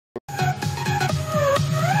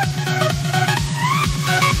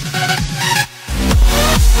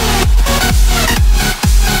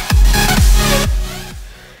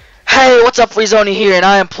What's up, Freezoni here, and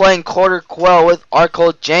I am playing Quarter Quell with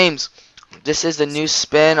Rcolejames. This is the new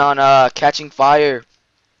spin on catching fire.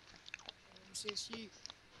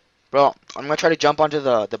 Bro, I'm gonna try to jump onto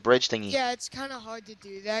the bridge thingy. Yeah, it's kind of hard to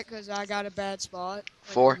do that because I got a bad spot. Like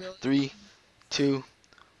a 4, really. 3, 2,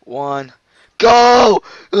 1, go!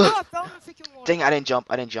 No, Ugh. I fell in the freaking water. Dang, I didn't jump.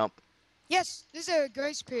 I didn't jump. Yes, this is a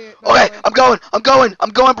grace period, by the Okay, way. I'm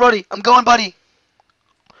going, buddy. I'm going, buddy.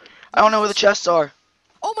 I don't know where the chests are.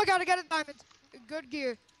 Oh my god, I got a diamond. Good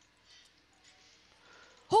gear.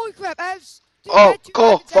 Holy crap, dude, I Oh, had two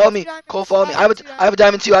Cole, diamonds. I follow had two me. diamonds. Cole, follow me. I had two I have a diamonds.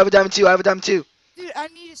 diamond too. I have a diamond too. I have a diamond too. Dude, I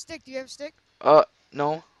need a stick. Do you have a stick?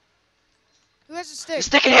 No. Who has a The stick?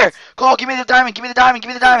 stick in here. Cole, give me the diamond. Give me the diamond. Give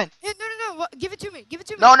me the No, diamond. no. What? Give it to me. Give it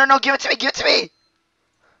to me. No, no, no. Give it to me. Give it to me.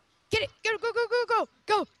 Get it. Get it.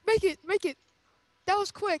 Go. Make it. That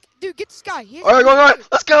was quick. Dude, get this guy. All right, go.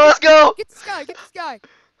 Let's go. Let's go. Get this guy.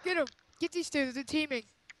 Get him. Get these two. They're teaming.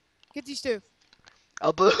 Get these two.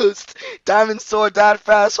 I'll boost. Diamond sword that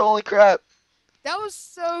fast. Holy crap. That was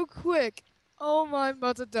so quick. Oh my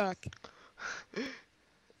mother duck.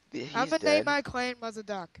 I'm gonna name my clan Mother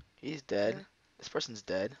Duck. He's dead. Okay. This person's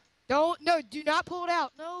dead. No, do not pull it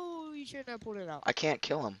out. No, you shouldn't have pulled it out. I can't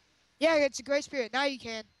kill him. Yeah, it's a great spirit. Now you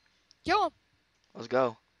can. Kill him. Let's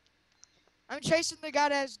go. I'm chasing the guy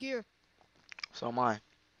that has gear. So am I.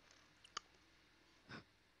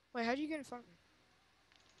 Wait, how'd you get in front of me?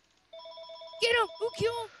 Get him! Ooh,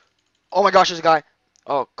 kill him! Oh my gosh, there's a guy.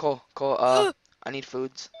 Oh, Cole, I need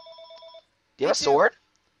foods. Do you have a sword?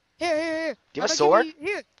 Here. Do you have a sword?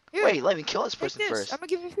 Here. Wait, let me kill this person Take this. first. I'm gonna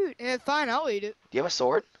give you food. Yeah, fine, I'll eat it. Do you have a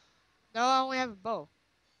sword? No, I only have a bow.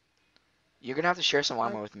 You're gonna have to share some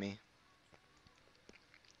armor with me.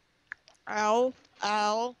 Ow.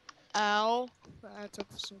 I took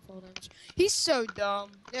some fall damage. He's so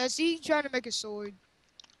dumb. Yeah, is he trying to make a sword?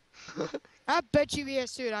 I bet you he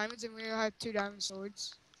has 2 diamonds and we have 2 diamond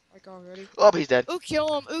swords. Like already. Oh, he's dead. Ooh,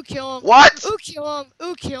 kill him. What? Ooh,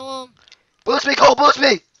 kill him. Boost me, Cole, boost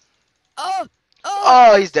me! Oh,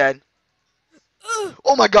 Oh, he's dead.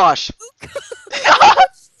 Oh my gosh.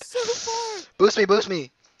 so far. Boost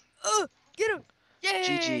me. Get him. Yeah,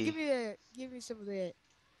 GG. give me that. Give me some of that.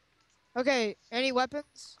 Okay, any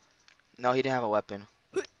weapons? No, he didn't have a weapon.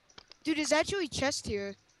 Dude, there's actually chest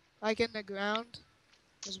here. Like in the ground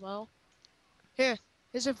as well. Here's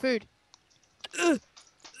some food.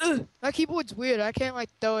 My keyboard's weird. I can't like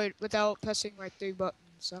throw it without pressing like 3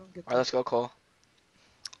 buttons. I don't get that. Alright, let's go, Cole.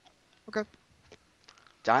 Okay.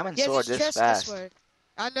 Diamond Yeah, sword there's this chest fast. this way.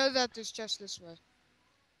 I know that there's chest this way.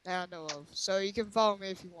 That I know of. So you can follow me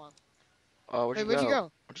if you want. Oh, where'd you Where'd go? you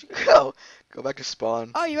go? Where'd you go? Go back to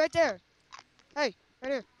spawn. Oh, you're right there. Hey,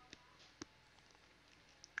 right here.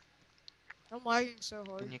 I'm lagging so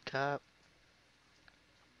hard. In your cup.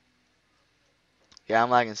 Yeah, I'm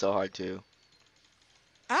lagging so hard too.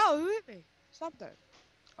 Ow, who hit me? Stop that.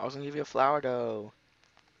 I was gonna give you a flower though.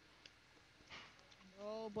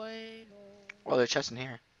 No bueno. Oh, there's a chest in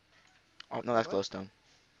here. Oh no, that's What? glowstone.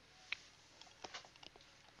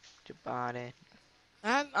 Your body.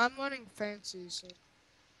 I'm running fancy, so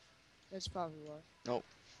that's probably why. Nope.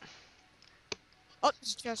 Oh,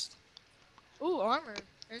 there's a chest. Ooh, armor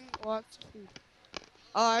and lots of food.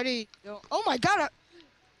 Oh, I already. Oh my god,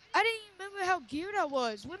 I didn't even remember how geared I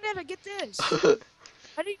was. When did I get this?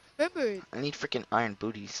 I didn't remember it. I need freaking iron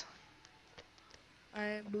booties.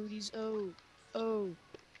 Iron booties. Oh. Ooh,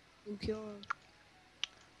 kill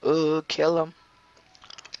him. Ooh, kill him.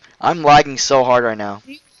 I'm lagging so hard right now.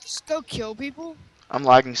 Do you just go kill people? I'm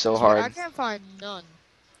lagging so I hard. can't find none.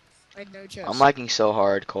 Like no chest. I'm lagging so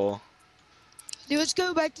hard, Cole. Dude, let's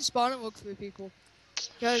go back to spawn and look for people.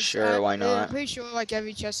 Sure, why not? I'm pretty sure like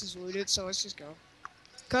every chest is looted, so let's just go.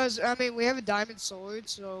 Cause I mean we have a diamond sword,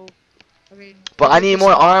 so I mean. But I need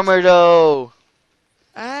more armor though.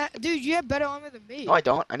 Dude, you have better armor than me. No, I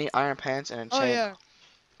don't. I need iron pants and a chain. Oh yeah.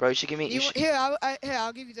 Bro, you should give me. Here,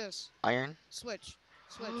 I'll give you this. Iron? Switch.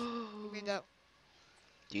 Give me that.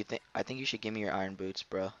 Do you think? I think you should give me your iron boots,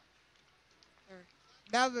 bro.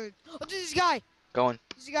 Never. Oh, this guy. Going.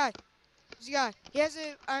 This guy. He has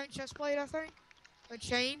an iron chest plate, I think. A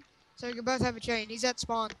chain. So you can both have a chain. He's at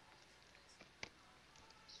spawn.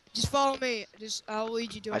 Just follow me. I'll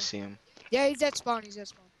lead you to him. I see him. Yeah, he's at spawn.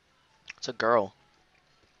 It's a girl.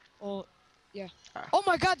 Oh, yeah. Ah. Oh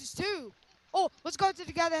my god, there's 2. Oh, let's go to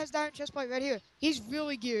the guy that has the iron chest plate right here. He's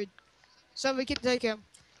really geared. So we can take him.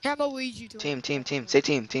 Here, I'm gonna lead you to him. Team. Say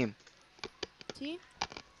team. Team?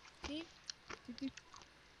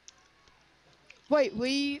 Wait,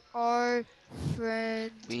 we are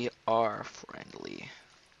friends. We are friendly.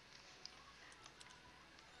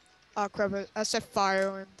 Oh crap, I said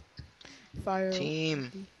Fireland. Fire.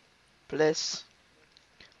 Team. Bliss.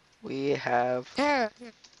 We have Here.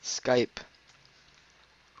 Skype.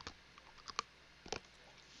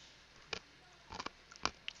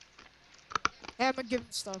 Hey, I'm gonna give him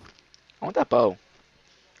stuff. I want that bow.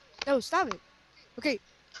 No, stop it. Okay.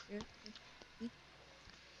 Here.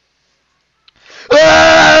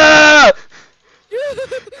 Ah!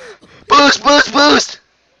 Boost, boost, boost!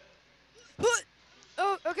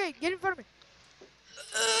 Oh, okay. Get in front of me.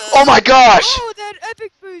 Oh my gosh! Oh, that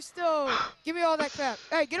epic boost, though. Give me all that crap.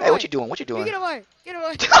 Hey, get Hey, what away. you doing? What you You doing? get away. Get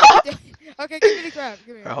away. Alright, Okay, give me the crap.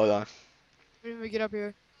 Give me it. hold on. Let me get up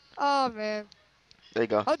here. Oh, man. There you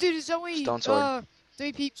go. Oh, dude, there's only Stone sword.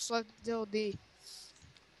 3 peeps left until D.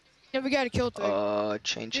 Then we gotta kill 3.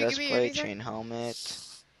 Chain Dude, give chest me plate, anything. chain helmet.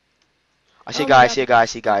 I see a Oh my guy, I god, see the a guy, I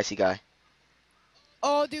boost see a is guy, I good. see a guy.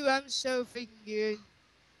 Oh, dude, I'm so freaking good.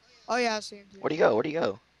 Oh, yeah, I see him, too. Where'd he go? Where'd he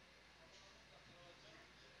go?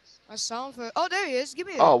 I saw him for. Oh, there he is. Give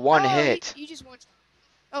me Oh, that. one Oh, hit. he just wants.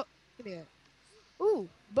 Oh, give me that. Ooh,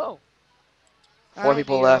 bow. I 4 don't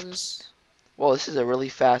people need all left. this. Whoa, this is a really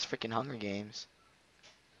fast freaking Hunger Games.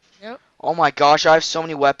 Yep. Oh my gosh, I have so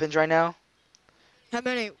many weapons right now. How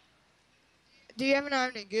many? Do you have an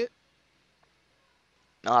iron ingot?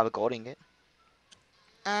 No, I have a gold ingot.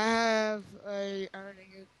 I have a iron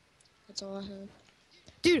ingot. That's all I have.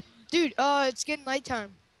 Dude, it's getting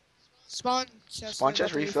nighttime. Spawn chests are Spawn about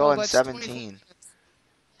chest to be refill full, in but it's 24 17. minutes.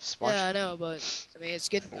 Spawn Yeah, I know, but I mean, it's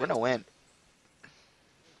getting We're gonna nighttime. win.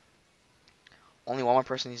 Only one more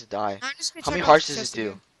person needs to die. I'm just gonna How many check out the hearts does this chest do?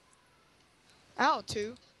 again. Ow,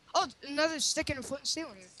 2. Oh, another stick and a flint and steel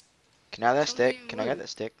in here. Can I have that Something stick? Can I get wood. that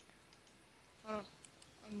stick? Hold on.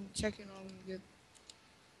 I'm checking all of them good.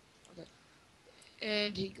 Okay.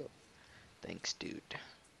 And he go. Thanks, dude.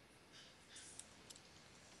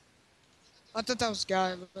 I thought that was a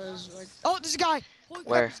guy, but it was like, oh, there's a guy. Holy crap,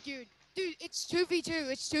 Where? he's good. Dude, it's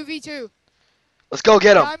 2v2. It's 2v2. Let's go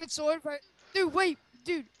get him. Diamond sword, right? Dude, wait,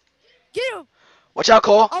 dude, get him. Watch out,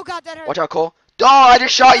 Cole. Oh god, that hurt. Watch out, Cole. Oh, I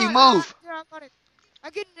just Oh shot you. god, Move. dude, I'm running.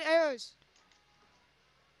 I'm getting the arrows.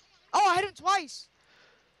 Oh, I hit him twice.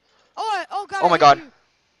 Oh god, Oh I my hit god. you.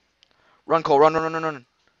 Run, Cole. Run, run, run, run, run.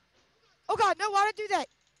 Oh god, no, why'd I do that?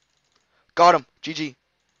 Got him. GG.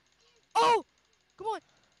 Oh, come on.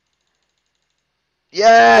 Kill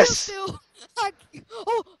Yes. still.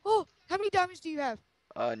 Oh, how many diamonds do you have?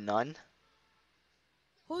 None.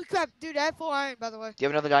 Holy crap, dude, I have full iron, by the way. Do you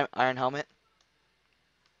have another iron helmet?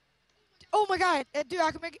 Oh my god, dude,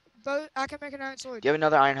 I can make both. I can make an iron sword. Do you have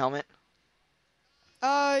another iron helmet?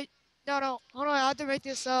 No. Hold on, I have to make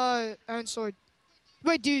this iron sword.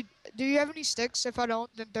 Wait, dude, do you have any sticks? If I don't,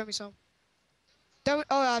 then throw me some. Oh,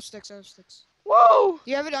 I have sticks. I have sticks. Whoa.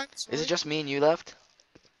 Do you have an iron sword? Is it just me and you left?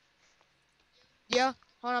 Yeah.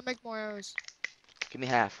 Hold on, make more arrows. Give me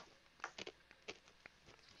half.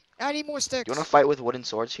 I need more Do you want to sticks. fight with wooden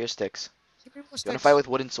swords? Here's sticks. Give me more You want to sticks. fight with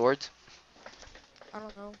wooden swords? I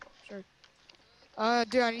don't know. Sure.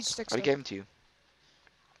 Dude, I need sticks. I already Though. gave them to you.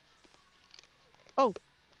 Oh.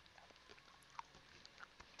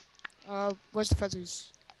 Where's the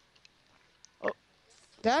feathers? Oh,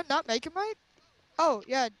 did I not make it right? Oh,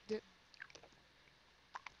 yeah.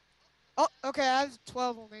 Oh, okay. I have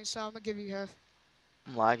 12 on me, so I'm gonna give you half.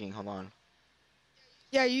 I'm lagging. Hold on.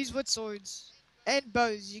 Yeah, use wood swords and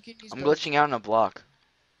bows. You can use I'm bows. glitching out in a block.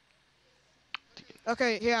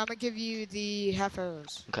 Okay, here I'm gonna give you the half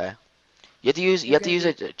arrows. Okay. You have to use. You You're have to gonna use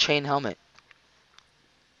need. a chain helmet.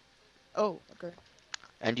 Oh, okay.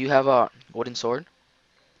 And do you have a wooden sword?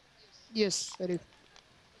 Yes, I do.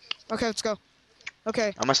 Okay, let's go. Okay,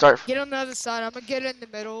 I'm gonna start. get on the other side. I'm gonna get in the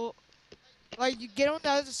middle. Like, you get on the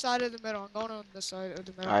other side of the middle. I'm going on the side of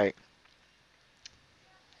the middle. All right.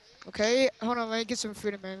 Okay, hold on. Let me get some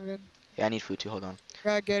food in my inventory. Yeah, I need food too. Hold on.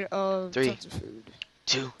 Gotta get 3, tons of food.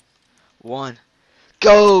 2, 1,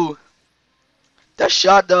 go! That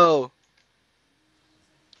shot though.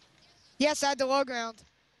 Yes, I had the low ground.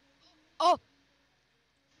 Oh,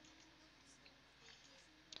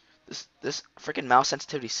 This freaking mouse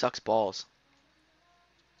sensitivity sucks balls.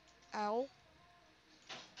 ow.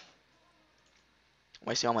 I'm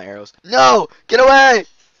wasting all my arrows. No! Get away!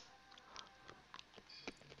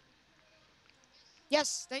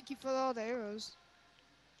 Yes, thank you for all the arrows.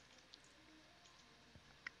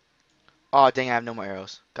 Oh dang! I have no more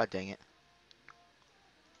arrows. God dang it.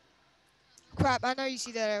 Crap, I know you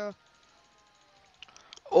see that arrow.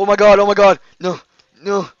 Oh my god! Oh my god! No!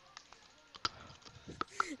 No!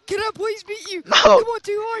 Can I please beat you? No! Come on,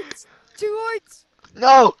 2 hearts. 2 hearts.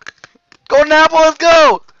 No! Golden apple! Let's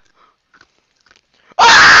go!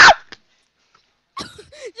 Ah!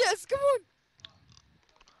 Yes, come on.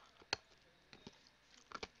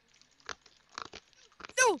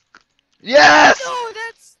 No. Yes! No,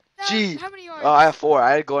 that's that. G. How many Oh, I have hearts? 4.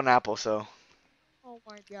 I had golden apple, so. Oh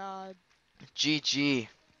my god. GG.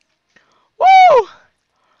 Woo!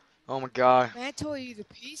 Oh my god. Man, I told you the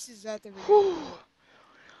pieces that they were gonna Whew. get.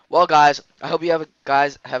 Well, guys, I hope you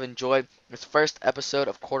guys have enjoyed this first episode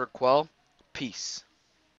of Quarter Quell. Peace.